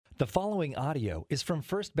The following audio is from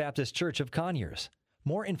First Baptist Church of Conyers.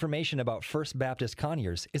 More information about First Baptist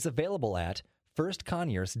Conyers is available at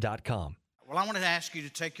firstconyers.com. Well, I want to ask you to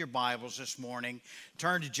take your Bibles this morning,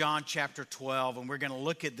 turn to John chapter 12, and we're going to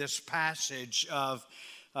look at this passage of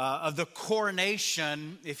the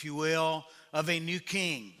coronation, if you will, of a new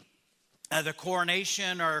king. The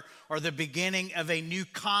coronation or the beginning of a new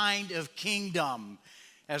kind of kingdom,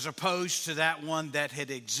 as opposed to that one that had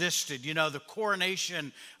existed. You know, the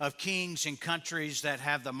coronation of kings in countries that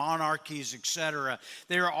have the monarchies, etc.,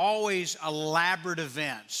 they're always elaborate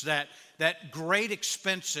events that great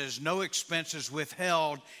expenses, no expenses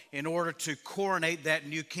withheld in order to coronate that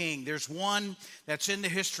new king. There's one that's in the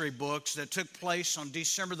history books that took place on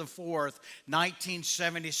December the 4th,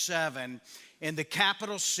 1977, in the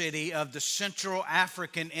capital city of the Central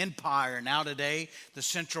African Empire, now today the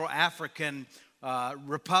Central African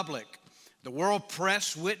Republic. The world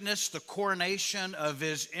press witnessed the coronation of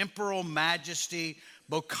His Imperial Majesty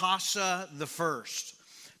Bokassa I.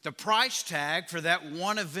 The price tag for that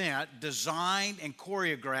one event, designed and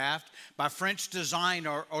choreographed by French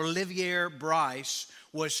designer Olivier Brice,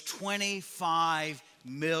 was $25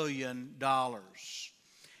 million.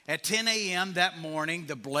 At 10 a.m. that morning,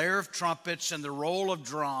 the blare of trumpets and the roll of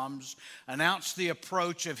drums announced the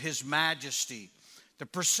approach of His Majesty. The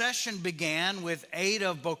procession began with 8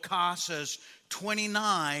 of Bokassa's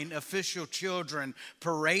 29 official children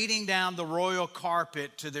parading down the royal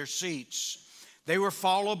carpet to their seats. They were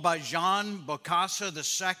followed by Jean Bokassa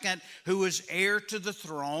II, who was heir to the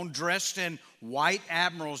throne, dressed in white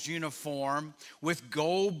admiral's uniform with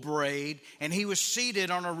gold braid, and he was seated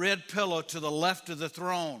on a red pillow to the left of the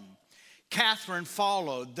throne. Catherine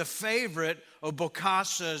followed, the favorite of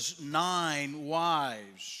Bokassa's 9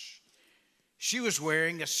 wives. She was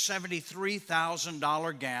wearing a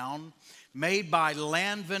 $73,000 gown made by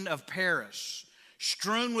Lanvin of Paris,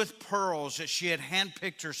 strewn with pearls that she had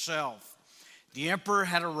handpicked herself. The emperor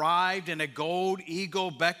had arrived in a gold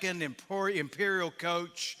eagle-beckoned imperial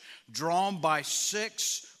coach drawn by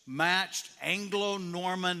 6 matched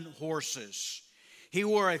Anglo-Norman horses. He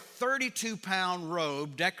wore a 32-pound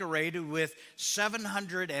robe decorated with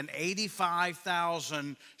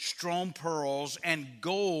 785,000 strong pearls and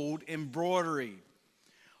gold embroidery.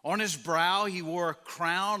 On his brow, he wore a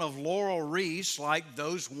crown of laurel wreaths like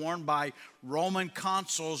those worn by Roman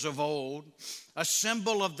consuls of old, a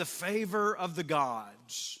symbol of the favor of the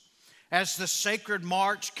gods. As the sacred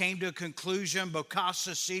march came to a conclusion,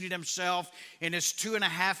 Bokassa seated himself in his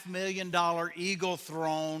 $2.5 million eagle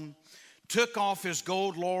throne, took off his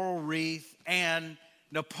gold laurel wreath, and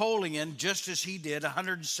Napoleon, just as he did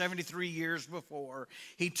 173 years before,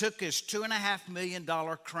 he took his $2.5 million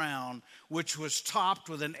crown, which was topped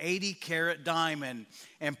with an 80-carat diamond,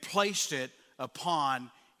 and placed it upon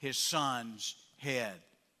his son's head.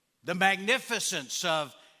 The magnificence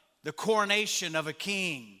of the coronation of a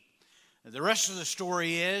king. The rest of the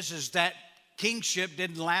story is that kingship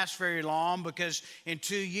didn't last very long, because in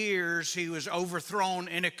 2 years he was overthrown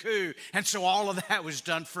in a coup. And so all of that was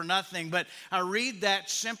done for nothing. But I read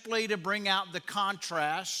that simply to bring out the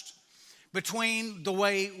contrast between the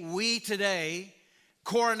way we today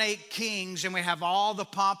coronate kings, and we have all the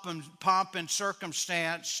pomp and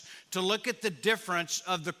circumstance, to look at the difference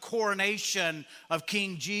of the coronation of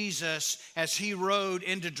King Jesus as he rode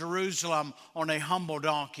into Jerusalem on a humble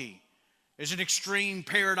donkey. There's an extreme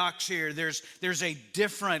paradox here. There's a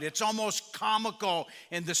different, it's almost comical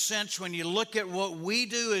in the sense when you look at what we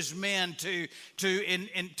do as men to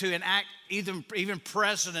enact even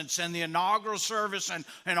presidents and the inaugural service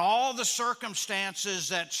and all the circumstances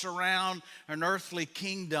that surround an earthly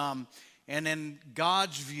kingdom. And in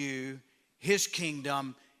God's view, His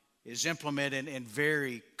kingdom is implemented in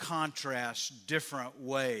very different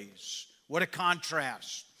ways. What a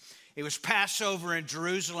contrast. It was Passover in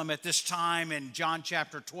Jerusalem at this time in John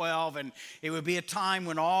chapter 12, and it would be a time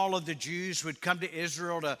when all of the Jews would come to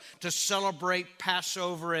Israel to celebrate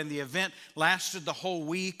Passover, and the event lasted the whole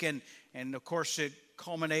week, and of course it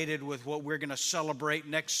culminated with what we're going to celebrate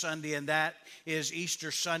next Sunday, and that is Easter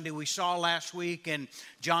Sunday. We saw last week in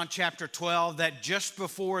John chapter 12 that just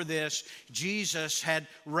before this, Jesus had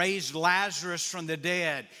raised Lazarus from the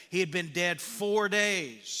dead. He had been dead 4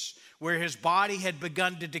 days. where his body had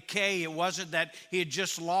begun to decay. It wasn't that he had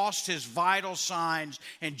just lost his vital signs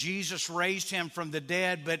and Jesus raised him from the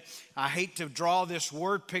dead. But I hate to draw this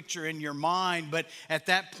word picture in your mind, but at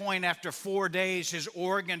that point, after 4 days, his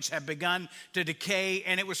organs had begun to decay,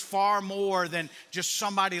 and it was far more than just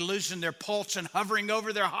somebody losing their pulse and hovering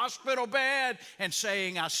over their hospital bed and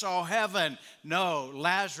saying, I saw heaven. No,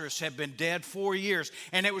 Lazarus had been dead 4 years,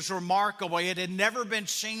 and it was remarkable. It had never been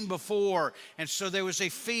seen before, and so there was a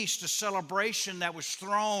feast, a celebration that was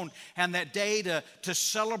thrown, and that day to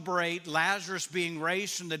celebrate Lazarus being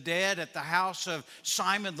raised from the dead at the house of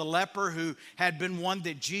Simon the leper, who had been one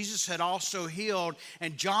that Jesus had also healed.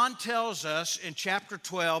 And John tells us in chapter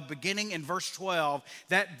 12, beginning in verse 12,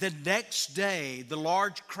 that the next day the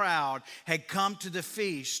large crowd had come to the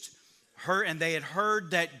feast, and they had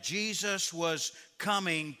heard that Jesus was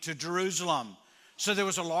coming to Jerusalem. So there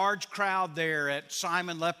was a large crowd there at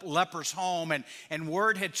Simon leper's home, and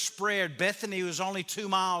word had spread. Bethany was only 2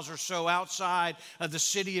 miles or so outside of the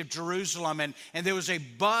city of Jerusalem, and there was a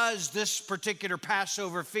buzz this particular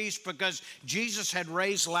Passover feast because Jesus had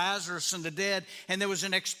raised Lazarus from the dead, and there was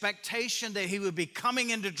an expectation that he would be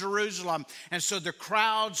coming into Jerusalem. And so the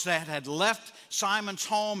crowds that had left Simon's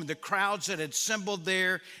home, the crowds that had assembled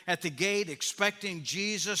there at the gate expecting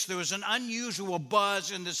Jesus, there was an unusual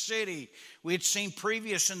buzz in the city. We had seen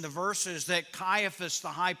previous in the verses that Caiaphas, the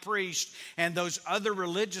high priest, and those other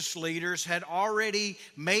religious leaders had already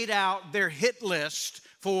made out their hit list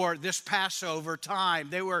for this Passover time.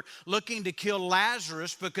 They were looking to kill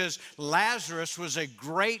Lazarus because Lazarus was a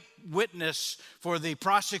great witness for the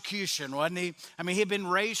prosecution, wasn't he? I mean, he had been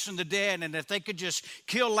raised from the dead, and if they could just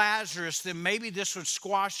kill Lazarus, then maybe this would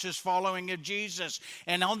squash this following of Jesus.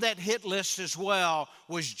 And on that hit list as well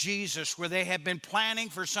was Jesus, where they had been planning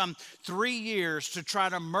for some 3 years to try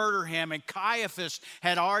to murder him. And Caiaphas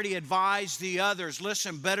had already advised the others,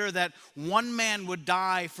 listen, better that one man would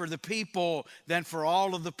die for the people than for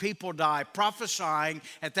all of the people die, prophesying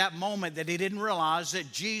at that moment that he didn't realize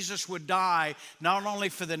that Jesus would die not only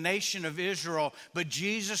for the nation of Israel, but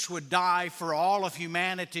Jesus would die for all of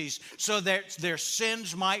humanity so that their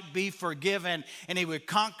sins might be forgiven, and he would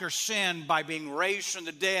conquer sin by being raised from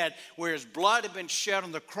the dead, where his blood had been shed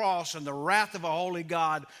on the cross and the wrath of a holy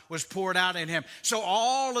God was poured out in him. So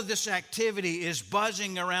all of this activity is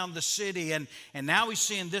buzzing around the city, and now we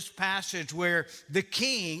see in this passage where the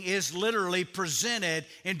king is literally presented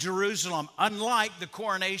in Jerusalem, unlike the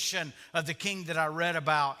coronation of the king that I read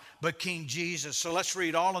about, but King Jesus. So let's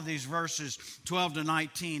read all of these verses 12 to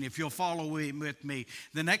 19, if you'll follow with me.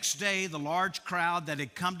 The next day, the large crowd that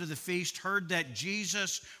had come to the feast heard that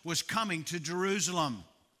Jesus was coming to Jerusalem.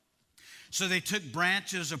 So they took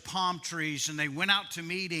branches of palm trees and they went out to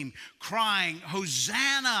meet him, crying,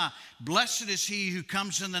 Hosanna! Blessed is he who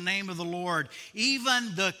comes in the name of the Lord,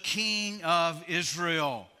 even the King of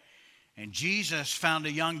Israel. And Jesus found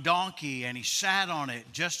a young donkey, and he sat on it,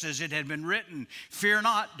 just as it had been written, Fear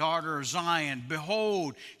not, daughter of Zion.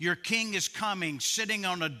 Behold, your king is coming, sitting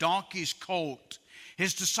on a donkey's colt.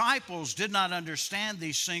 His disciples did not understand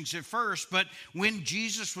these things at first, but when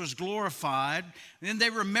Jesus was glorified, then they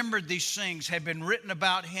remembered these things had been written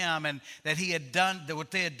about him and that he had done what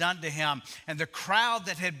they had done to him. And the crowd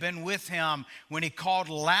that had been with him when he called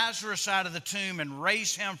Lazarus out of the tomb and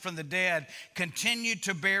raised him from the dead continued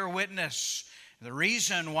to bear witness. The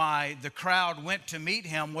reason why the crowd went to meet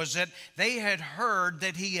him was that they had heard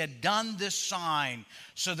that he had done this sign.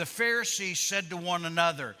 So the Pharisees said to one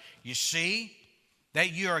another, You see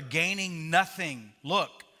that you are gaining nothing.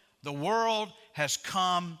 Look, the world has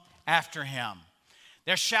come after him.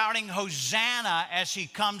 They're shouting Hosanna as he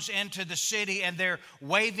comes into the city, and they're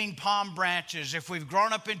waving palm branches. If we've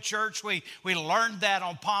grown up in church, we learned that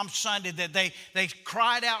on Palm Sunday, that they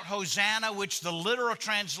cried out Hosanna, which the literal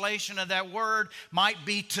translation of that word might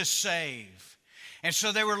be to save. And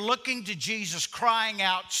so they were looking to Jesus, crying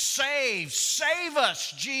out, Save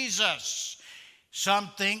us, Jesus. Some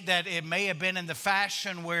think that it may have been in the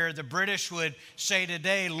fashion where the British would say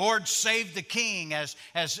today, Lord, save the king, as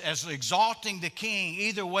exalting the king.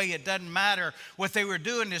 Either way, it doesn't matter. What they were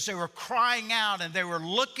doing is they were crying out, and they were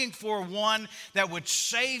looking for one that would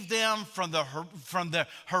save them from the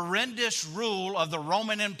horrendous rule of the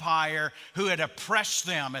Roman Empire, who had oppressed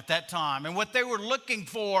them at that time. And what they were looking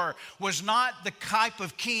for was not the type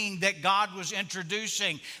of king that God was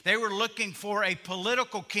introducing. They were looking for a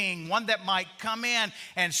political king, one that might come in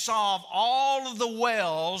and solve all of the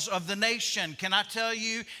wells of the nation. Can I tell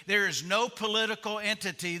you, there is no political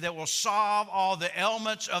entity that will solve all the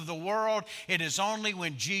ailments of the world. It is only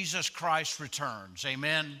when Jesus Christ returns.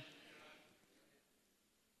 Amen.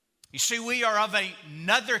 You see, we are of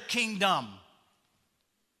another kingdom.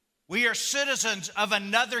 We are citizens of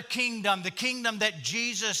another kingdom, the kingdom that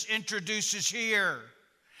Jesus introduces here.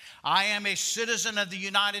 I am a citizen of the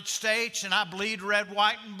United States and I bleed red,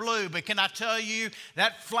 white, and blue. But can I tell you,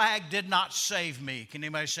 that flag did not save me. Can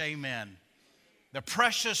anybody say amen? The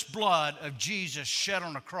precious blood of Jesus shed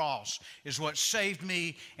on the cross is what saved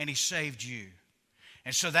me, and He saved you.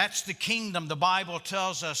 And so that's the kingdom the Bible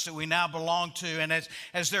tells us that we now belong to. And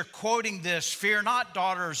as they're quoting this, "Fear not,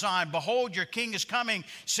 daughter of Zion, behold, your king is coming,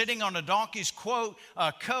 sitting on a donkey's coat,"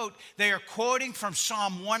 they are quoting from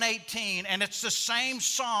Psalm 118. And it's the same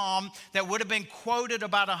psalm that would have been quoted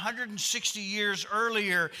about 160 years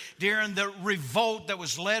earlier during the revolt that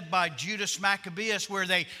was led by Judas Maccabeus, where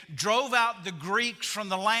they drove out the Greeks from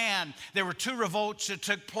the land. There were 2 revolts that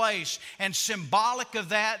took place. And symbolic of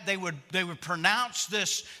that, they would pronounce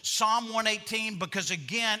this Psalm 118, because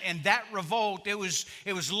again, in that revolt, it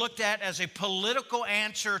was looked at as a political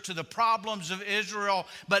answer to the problems of Israel,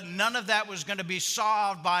 but none of that was going to be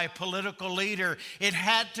solved by a political leader. It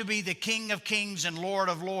had to be the King of Kings and Lord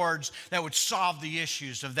of Lords that would solve the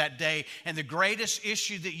issues of that day. And the greatest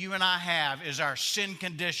issue that you and I have is our sin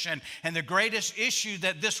condition. And the greatest issue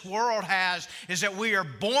that this world has is that we are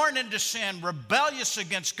born into sin, rebellious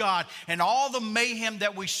against God, and all the mayhem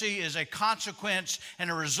that we see is a consequence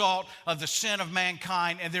and a result of the sin of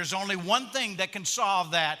mankind. And there's only one thing that can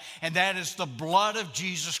solve that, and that is the blood of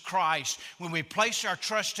Jesus Christ. When we place our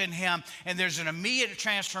trust in Him, and there's an immediate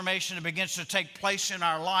transformation that begins to take place in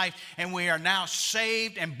our life, and we are now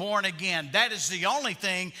saved and born again. That is the only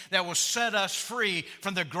thing that will set us free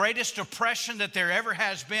from the greatest oppression that there ever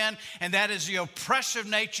has been, and that is the oppressive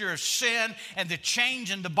nature of sin and the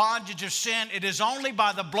change in the bondage of sin. It is only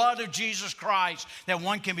by the blood of Jesus Christ that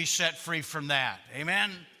one can be set free from that.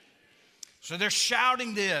 Amen? So they're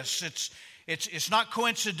shouting this. It's not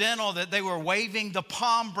coincidental that they were waving the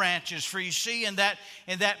palm branches. For you see, in that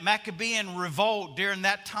Maccabean revolt during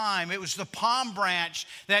that time, it was the palm branch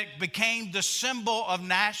that became the symbol of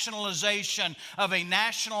nationalization, of a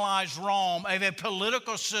nationalized Rome, of a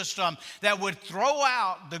political system that would throw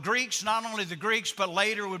out the Greeks, not only the Greeks, but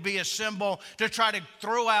later would be a symbol to try to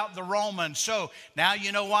throw out the Romans. So now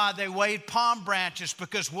you know why they waved palm branches,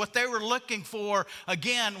 because what they were looking for,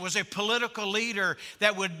 again, was a political leader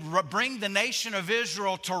that would bring the nation of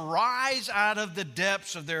Israel to rise out of the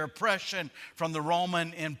depths of their oppression from the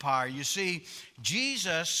Roman Empire. You see,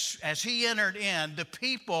 Jesus, as He entered in, the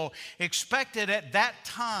people expected at that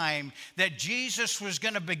time that Jesus was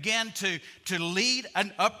going to begin to lead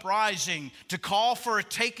an uprising, to call for a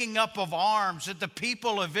taking up of arms, that the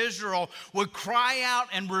people of Israel would cry out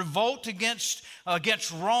and revolt against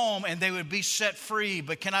Rome, and they would be set free.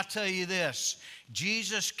 But can I tell you this?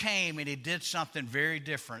 Jesus came and He did something very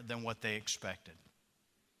different than what they expected.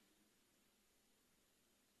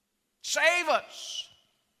 Save us.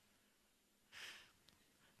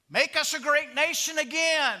 Make us a great nation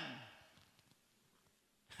again.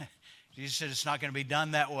 Jesus said it's not going to be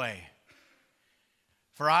done that way.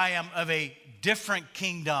 For I am of a different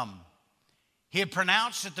kingdom. He had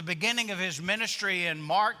pronounced at the beginning of His ministry in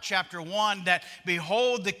Mark chapter 1 that,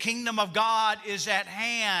 behold, the kingdom of God is at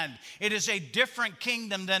hand. It is a different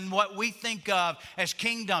kingdom than what we think of as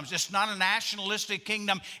kingdoms. It's not a nationalistic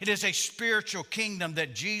kingdom. It is a spiritual kingdom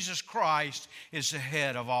that Jesus Christ is the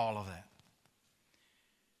head of all of that.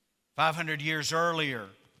 500 years earlier,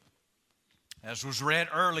 as was read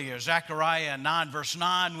earlier, Zechariah 9 verse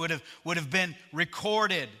 9 would have been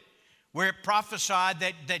recorded, where it prophesied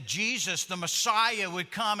that Jesus, the Messiah, would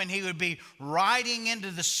come and He would be riding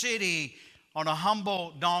into the city on a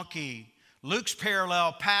humble donkey. Luke's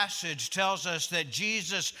parallel passage tells us that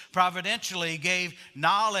Jesus providentially gave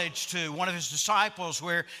knowledge to one of His disciples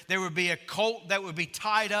where there would be a colt that would be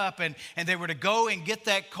tied up, and they were to go and get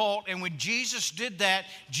that colt. And when Jesus did that,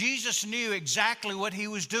 Jesus knew exactly what He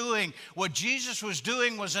was doing. What Jesus was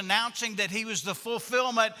doing was announcing that He was the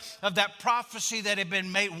fulfillment of that prophecy that had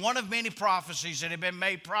been made, one of many prophecies that had been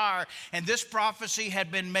made prior. And this prophecy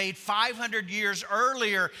had been made 500 years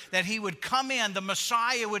earlier, that He would come in, the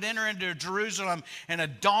Messiah would enter into Jerusalem, and a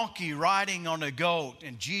donkey riding on a goat.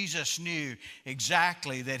 And Jesus knew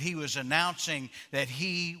exactly that He was announcing that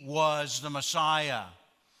He was the Messiah.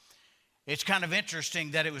 It's kind of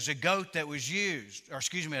interesting that it was a goat that was used,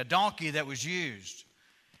 a donkey that was used.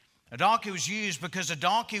 A donkey was used because a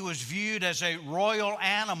donkey was viewed as a royal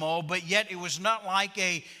animal, but yet it was not like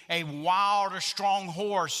a wild or strong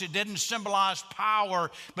horse. It didn't symbolize power,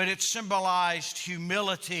 but it symbolized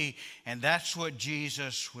humility, and that's what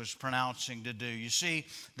Jesus was pronouncing to do. You see,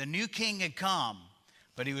 the new king had come,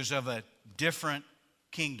 but he was of a different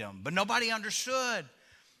kingdom. But nobody understood.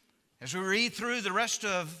 As we read through the rest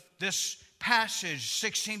of this passage,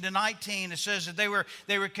 16 to 19, it says that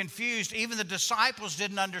they were confused. Even the disciples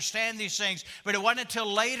didn't understand these things. But it wasn't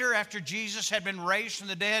until later, after Jesus had been raised from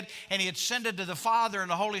the dead and he had ascended to the Father and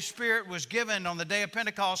the Holy Spirit was given on the day of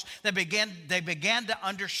Pentecost, they began to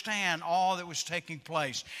understand all that was taking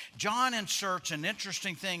place. John inserts an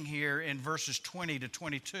interesting thing here in verses 20 to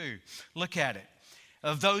 22. Look at it.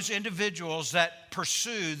 Of those individuals that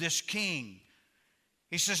pursue this king.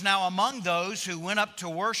 He says, now among those who went up to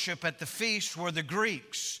worship at the feast were the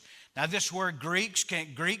Greeks. Now this word Greek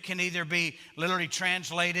can either be literally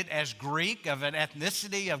translated as Greek, of an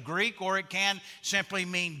ethnicity of Greek, or it can simply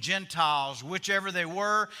mean Gentiles. Whichever they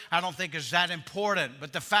were, I don't think is that important.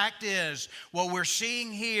 But the fact is, what we're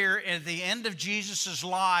seeing here at the end of Jesus'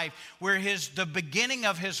 life, where the beginning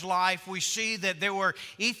of his life, we see that there were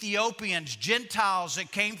Ethiopians, Gentiles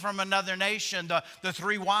that came from another nation, the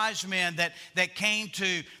three wise men that came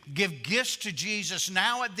to give gifts to Jesus.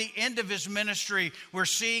 Now at the end of his ministry, we're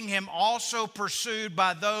seeing him also pursued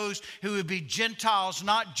by those who would be Gentiles,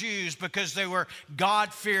 not Jews, because they were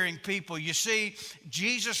God-fearing people. You see,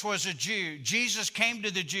 Jesus was a Jew. Jesus came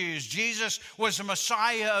to the Jews. Jesus was the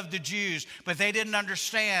Messiah of the Jews, but they didn't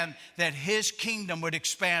understand that his kingdom would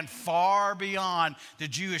expand far beyond the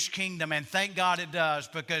Jewish kingdom. And thank God it does,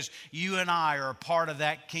 because you and I are a part of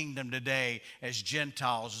that kingdom today as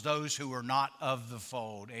Gentiles, those who are not of the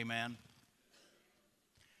fold. Amen.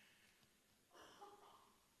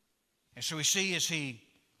 And so we see as he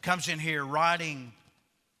comes in here riding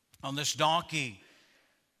on this donkey,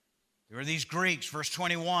 there were these Greeks, verse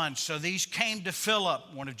 21. So these came to Philip,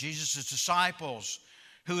 one of Jesus' disciples,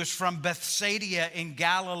 who is from Bethsaida in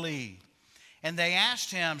Galilee. And they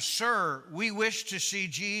asked him, Sir, we wish to see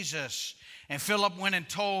Jesus. And Philip went and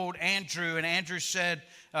told Andrew, and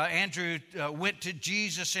Andrew went to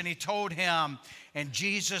Jesus and he told him, and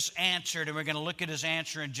Jesus answered, and we're going to look at his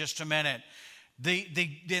answer in just a minute.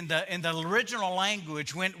 In the original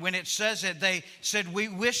language, when it says it, they said, we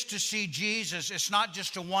wish to see Jesus. It's not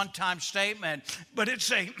just a one-time statement, but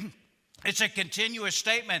it's a continuous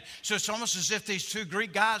statement. So it's almost as if these two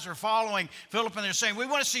Greek guys are following Philip and they're saying, we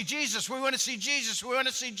want to see Jesus, we want to see Jesus, we want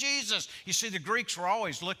to see Jesus. You see, the Greeks were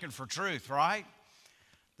always looking for truth, right?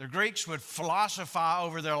 The Greeks would philosophize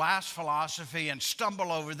over their last philosophy and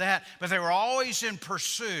stumble over that, but they were always in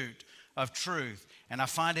pursuit of truth. And I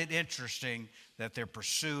find it interesting that they're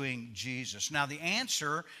pursuing Jesus. Now,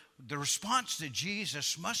 the response to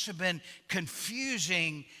Jesus must have been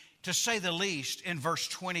confusing, to say the least, in verse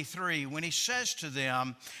 23, when he says to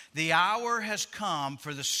them, the hour has come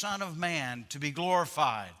for the Son of Man to be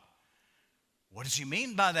glorified. What does he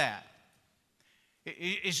mean by that?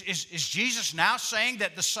 Is Jesus now saying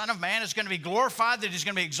that the Son of Man is going to be glorified, that he's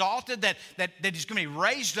going to be exalted, that he's going to be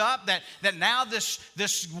raised up, that now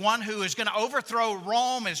this one who is going to overthrow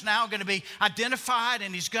Rome is now going to be identified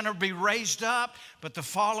and he's going to be raised up? But the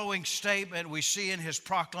following statement we see in his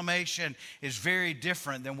proclamation is very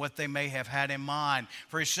different than what they may have had in mind.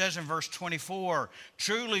 For he says in verse 24,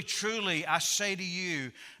 truly, truly, I say to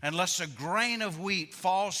you, unless a grain of wheat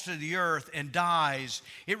falls to the earth and dies,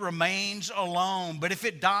 it remains alone. But if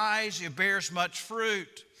it dies, it bears much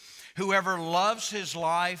fruit. Whoever loves his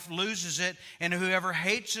life loses it, and whoever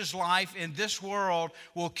hates his life in this world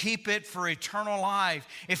will keep it for eternal life.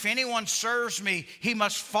 If anyone serves me, he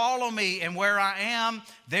must follow me, and where I am,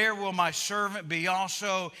 there will my servant be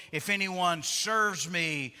also. If anyone serves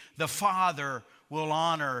me, the Father will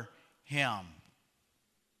honor him.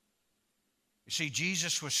 You see,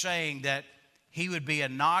 Jesus was saying that he would be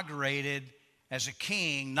inaugurated as a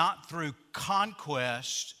king, not through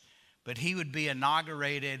conquest, but he would be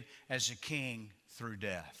inaugurated as a king through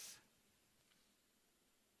death.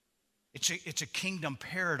 It's a kingdom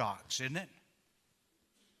paradox, isn't it?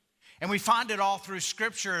 And we find it all through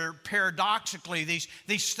Scripture, paradoxically,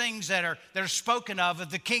 these things that are spoken of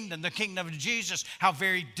the kingdom of Jesus, how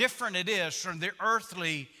very different it is from the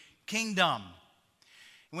earthly kingdom.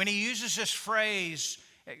 When he uses this phrase,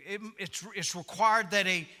 it's required that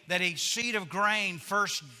a seed of grain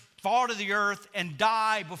first fall to the earth and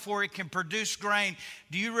die before it can produce grain.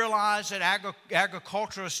 Do you realize that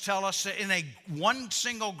agriculturalists tell us that in one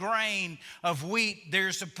single grain of wheat,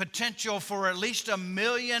 there's a potential for at least 1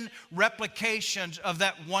 million replications of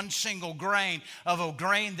that one single grain, of a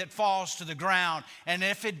grain that falls to the ground. And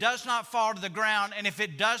if it does not fall to the ground, and if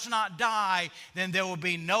it does not die, then there will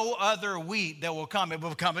be no other wheat that will come. It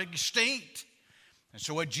will become extinct. And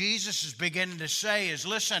so what Jesus is beginning to say is,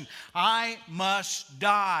 listen, I must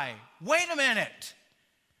die. Wait a minute.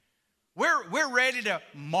 We're ready to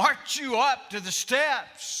march you up to the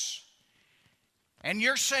steps. And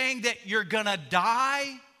you're saying that you're going to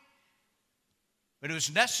die? But it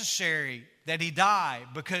was necessary that he die,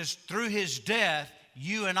 because through his death,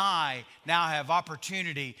 you and I now have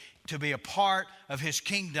opportunity to be a part of his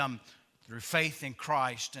kingdom through faith in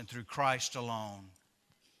Christ and through Christ alone.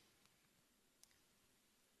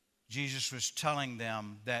 Jesus was telling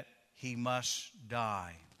them that he must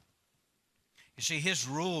die. You see, his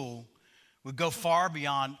rule would go far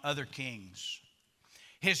beyond other kings.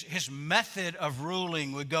 His method of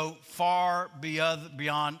ruling would go far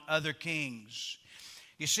beyond other kings.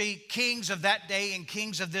 You see, kings of that day and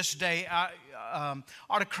kings of this day,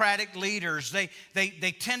 autocratic leaders,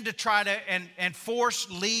 they tend to try to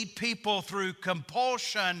lead people through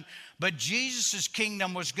compulsion, but Jesus'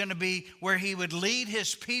 kingdom was going to be where he would lead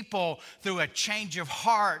his people through a change of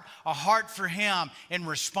heart, a heart for him in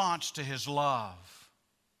response to his love.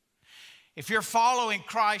 If you're following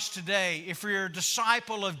Christ today, if you're a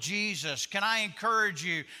disciple of Jesus, can I encourage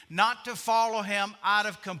you not to follow him out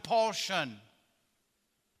of compulsion?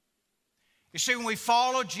 You see, when we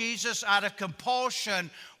follow Jesus out of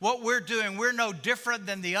compulsion, what we're doing, we're no different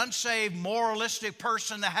than the unsaved, moralistic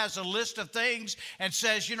person that has a list of things and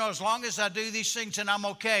says, you know, as long as I do these things, then I'm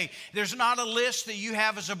okay. There's not a list that you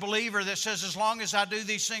have as a believer that says, as long as I do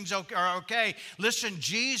these things are okay. Listen,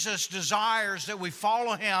 Jesus desires that we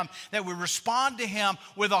follow him, that we respond to him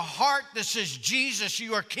with a heart that says, Jesus,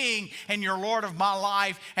 you are King and you're Lord of my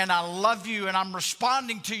life, and I love you, and I'm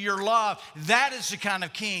responding to your love. That is the kind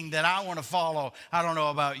of king that I want to follow. I don't know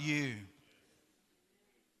about you.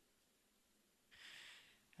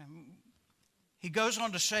 He goes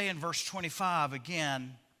on to say in verse 25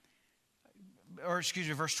 again,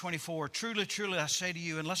 verse 24, truly, truly, I say to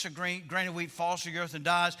you, unless a grain of wheat falls to the earth and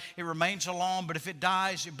dies, it remains alone, but if it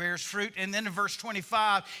dies, it bears fruit. And then in verse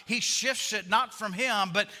 25, he shifts it not from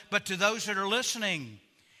him, but to those that are listening.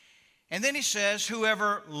 And then he says,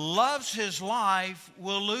 whoever loves his life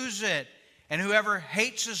will lose it, and whoever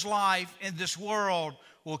hates his life in this world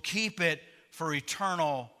will keep it for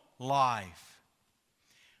eternal life.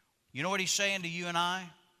 You know what he's saying to you and I?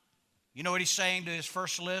 You know what he's saying to his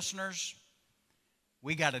first listeners?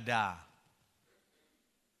 We got to die.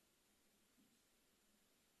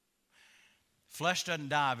 Flesh doesn't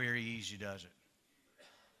die very easy, does it?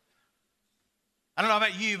 I don't know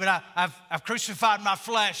about you, but I've crucified my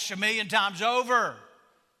flesh 1,000,000 times over.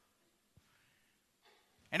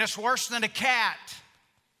 And it's worse than a cat.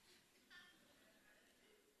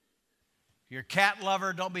 If you're a cat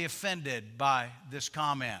lover, don't be offended by this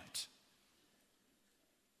comment.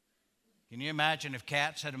 Can you imagine if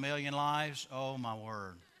cats had 1,000,000 lives? Oh, my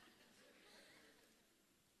word.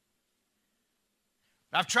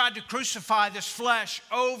 I've tried to crucify this flesh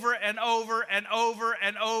over and over and over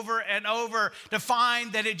and over and over to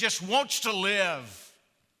find that it just wants to live.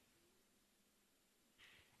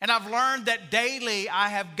 And I've learned that daily I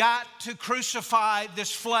have got to crucify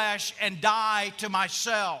this flesh and die to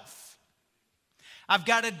myself. I've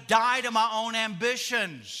got to die to my own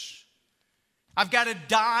ambitions. I've got to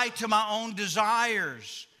die to my own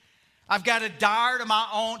desires. I've got to die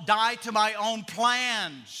to my own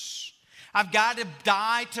plans. I've got to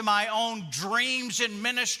die to my own dreams in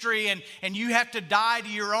ministry, and you have to die to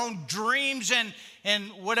your own dreams in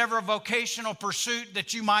whatever vocational pursuit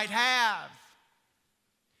that you might have.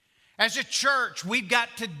 As a church, we've got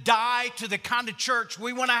to die to the kind of church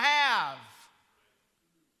we want to have.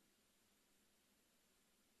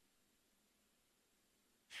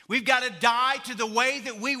 We've got to die to the way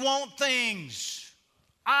that we want things.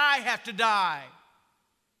 I have to die.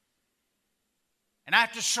 And I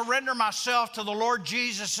have to surrender myself to the Lord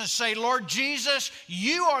Jesus and say, Lord Jesus,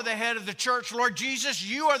 you are the head of the church. Lord Jesus,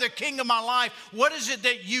 you are the king of my life. What is it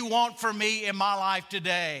that you want for me in my life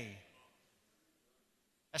today?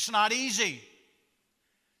 That's not easy.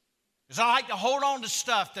 Because I like to hold on to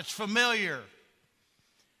stuff that's familiar.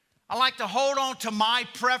 I like to hold on to my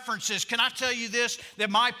preferences. Can I tell you this, that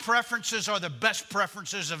my preferences are the best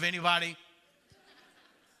preferences of anybody?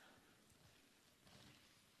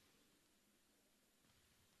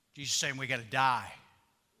 Jesus is saying we got to die.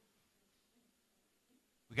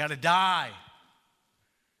 We got to die.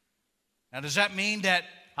 Now, does that mean that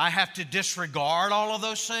I have to disregard all of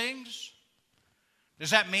those things? Does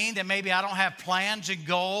that mean that maybe I don't have plans and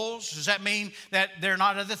goals? Does that mean that there are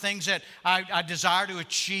not other things that I desire to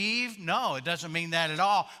achieve? No, it doesn't mean that at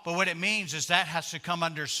all. But what it means is that has to come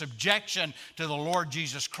under subjection to the Lord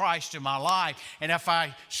Jesus Christ in my life. And if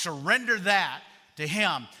I surrender that to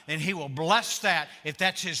Him, then He will bless that if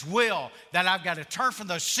that's His will. That I've got to turn from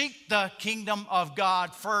those. Seek the kingdom of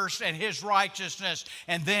God first and His righteousness,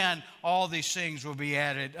 and then all these things will be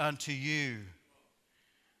added unto you.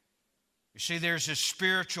 You see, there's this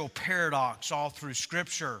spiritual paradox all through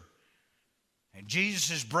Scripture. And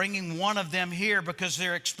Jesus is bringing one of them here because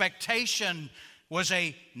their expectation was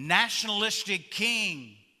a nationalistic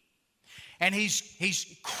king. And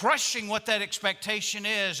he's crushing what that expectation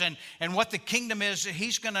is and what the kingdom is.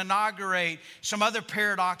 He's going to inaugurate some other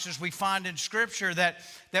paradoxes we find in Scripture,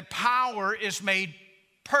 that power is made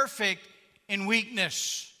perfect in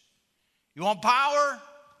weakness. You want power?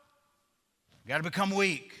 You got to become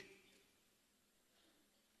weak.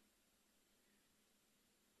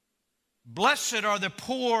 Blessed are the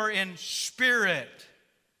poor in spirit.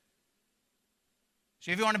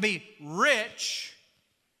 So if you want to be rich,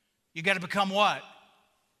 you got to become what?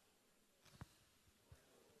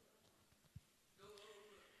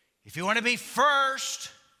 If you want to be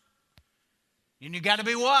first, then you got to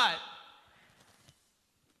be what?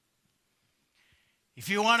 If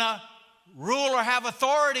you want to rule or have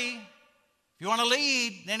authority, if you want to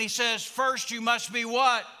lead, then he says, first you must be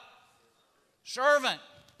what? Servant.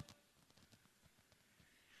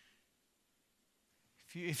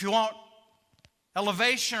 If you want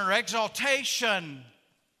elevation or exaltation,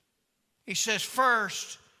 he says,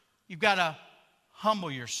 first, you've got to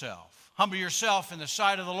humble yourself. Humble yourself in the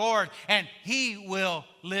sight of the Lord, and He will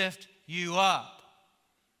lift you up.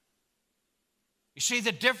 You see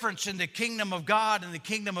the difference in the kingdom of God and the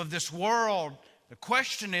kingdom of this world. The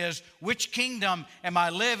question is, which kingdom am I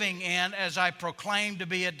living in as I proclaim to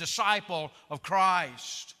be a disciple of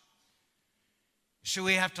Christ? So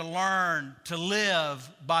we have to learn to live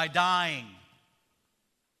by dying.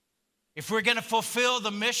 If we're going to fulfill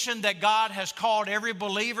the mission that God has called every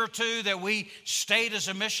believer to, that we state as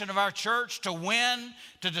a mission of our church, to win,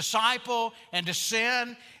 to disciple, and to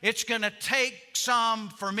send, it's going to take some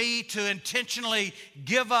for me to intentionally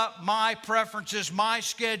give up my preferences, my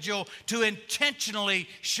schedule, to intentionally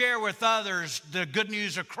share with others the good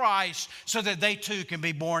news of Christ so that they too can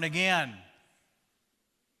be born again.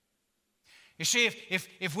 You see,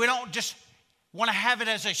 if we don't just want to have it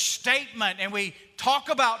as a statement and we talk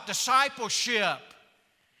about discipleship,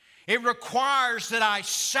 it requires that I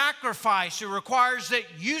sacrifice. It requires that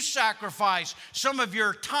you sacrifice some of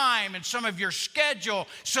your time and some of your schedule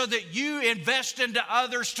so that you invest into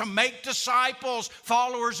others to make disciples,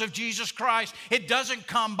 followers of Jesus Christ. It doesn't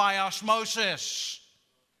come by osmosis.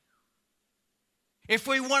 If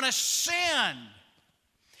we want to sin,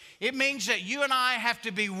 it means that you and I have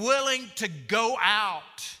to be willing to go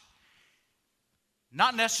out.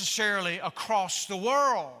 Not necessarily across the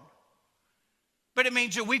world, but it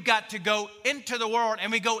means that we've got to go into the world,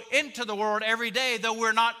 and we go into the world every day. Though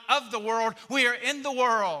we're not of the world, we are in the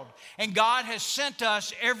world. And God has sent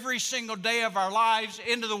us every single day of our lives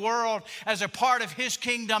into the world as a part of His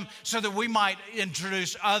kingdom so that we might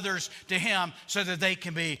introduce others to Him so that they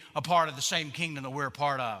can be a part of the same kingdom that we're a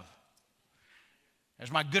part of. As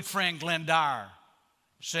my good friend Glenn Dyer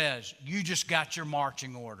says, you just got your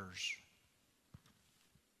marching orders.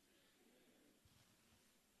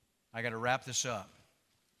 I got to wrap this up.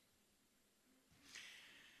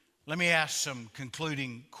 Let me ask some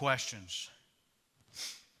concluding questions.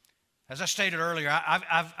 As I stated earlier,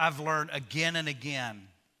 I've learned again and again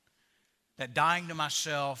that dying to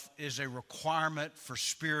myself is a requirement for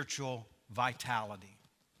spiritual vitality.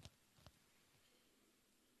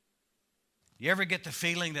 You ever get the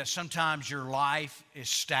feeling that sometimes your life is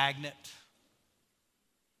stagnant?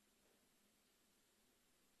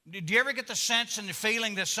 Do you ever get the sense and the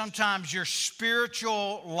feeling that sometimes your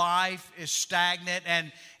spiritual life is stagnant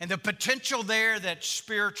and the potential there that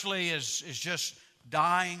spiritually is just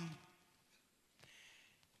dying?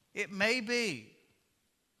 It may be.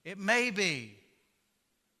 It may be.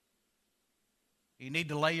 You need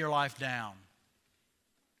to lay your life down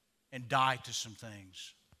and die to some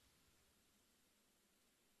things.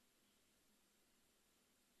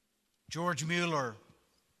 George Mueller,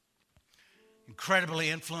 incredibly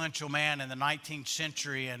influential man in the 19th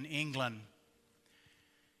century in England.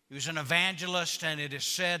 He was an evangelist, and it is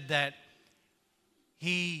said that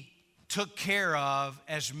he took care of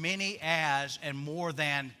as many as and more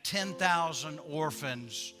than 10,000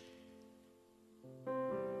 orphans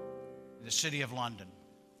in the city of London.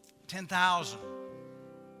 10,000.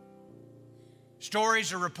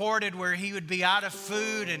 Stories are reported where he would be out of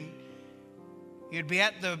food and he would be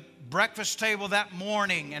at the breakfast table that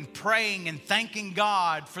morning and praying and thanking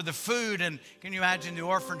God for the food. And can you imagine the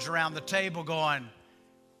orphans around the table going,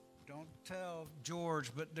 "Don't tell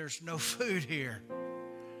George, but there's no food here."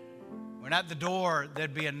 When at the door,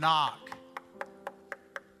 there'd be a knock.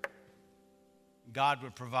 God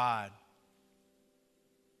would provide.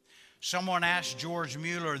 Someone asked George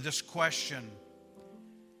Mueller this question: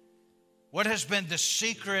 "What has been the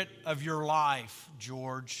secret of your life,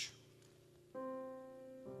 George?"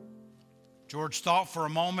 George thought for a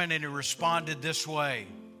moment and he responded this way.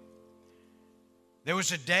 There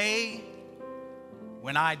was a day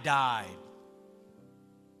when I died.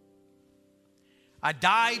 I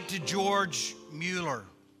died to George Mueller.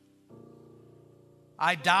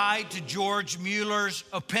 I died to George Mueller's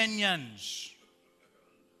opinions.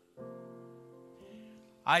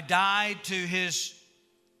 I died to his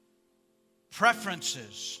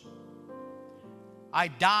preferences. I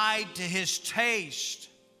died to his taste.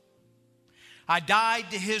 I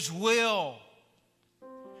died to his will.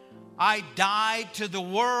 I died to the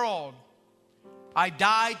world. I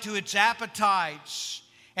died to its appetites.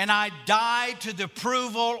 And I died to the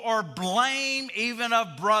approval or blame even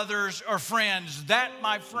of brothers or friends. That,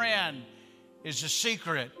 my friend, is the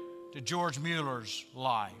secret to George Mueller's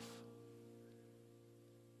life.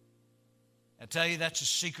 I tell you, that's a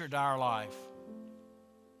secret to our life.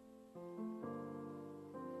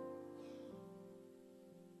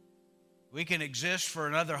 We can exist for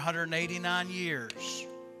another 189 years.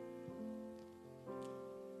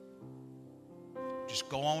 Just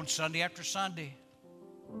go on Sunday after Sunday.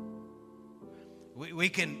 We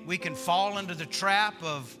can fall into the trap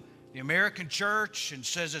of the American church and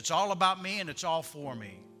says it's all about me and it's all for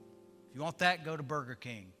me. If you want that, go to Burger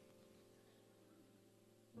King.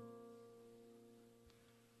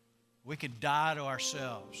 We can die to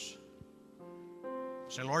ourselves.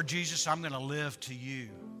 Say, Lord Jesus, I'm going to live to you.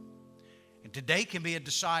 And today can be a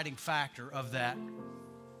deciding factor of that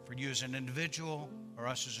for you as an individual or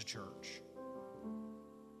us as a church.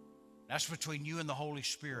 That's between you and the Holy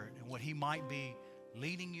Spirit and what He might be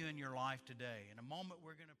leading you in your life today. In a moment,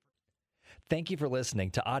 we're going to... Thank you for listening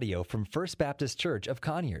to audio from First Baptist Church of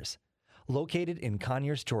Conyers, located in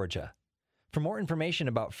Conyers, Georgia. For more information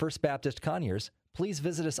about First Baptist Conyers, please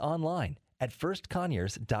visit us online at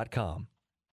firstconyers.com.